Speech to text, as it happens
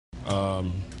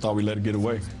Thought we let it get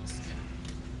away.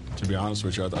 To be honest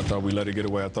with you, I thought we let it get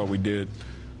away. I thought we did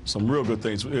some real good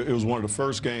things. It was one of the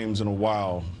first games in a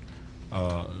while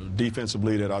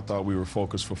defensively that I thought we were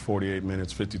focused for 48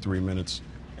 minutes, 53 minutes,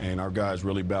 and our guys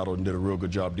really battled and did a real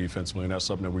good job defensively, and that's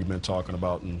something that we've been talking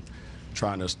about and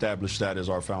trying to establish that as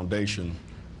our foundation.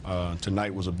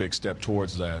 Tonight was a big step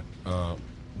towards that.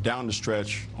 Down the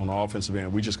stretch on the offensive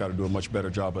end, we just got to do a much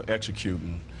better job of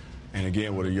executing. And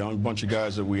again, with a young bunch of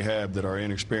guys that we have that are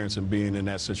inexperienced in being in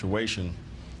that situation,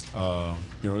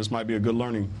 this might be a good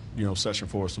learning, session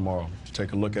for us tomorrow to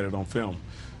take a look at it on film.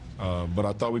 But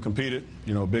I thought we competed,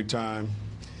 big time.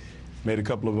 Made a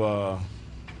couple of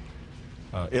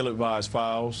ill-advised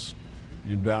fouls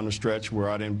down the stretch where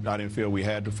I didn't feel we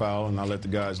had to foul, and I let the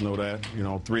guys know that,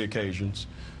 3 occasions.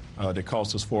 That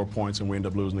cost us 4 points, and we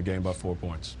ended up losing the game by 4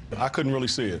 points. I couldn't really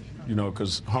see it,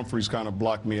 because Humphreys kind of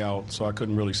blocked me out, so I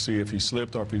couldn't really see if he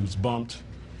slipped or if he was bumped,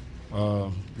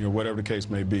 whatever the case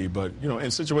may be. But,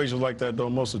 in situations like that, though,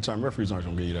 most of the time, referees aren't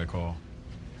going to give you that call.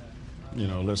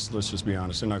 Let's just be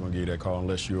honest. They're not going to give you that call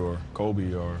unless you're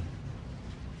Kobe or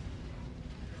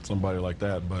somebody like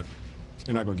that, but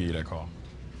they're not going to give you that call.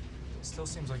 It still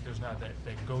seems like there's not that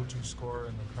go-to scorer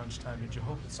in the crunch time. Did you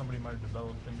hope that somebody might have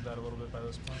developed into that a little bit by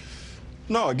this point?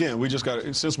 No, again, we just got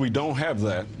to, since we don't have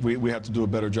that, we have to do a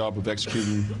better job of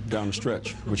executing down the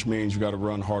stretch, which means you got to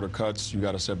run harder cuts, you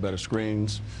got to set better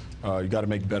screens, you got to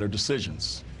make better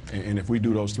decisions. And if we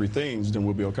do those 3 things, then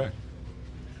we'll be okay.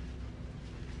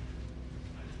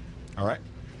 All right.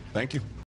 Thank you.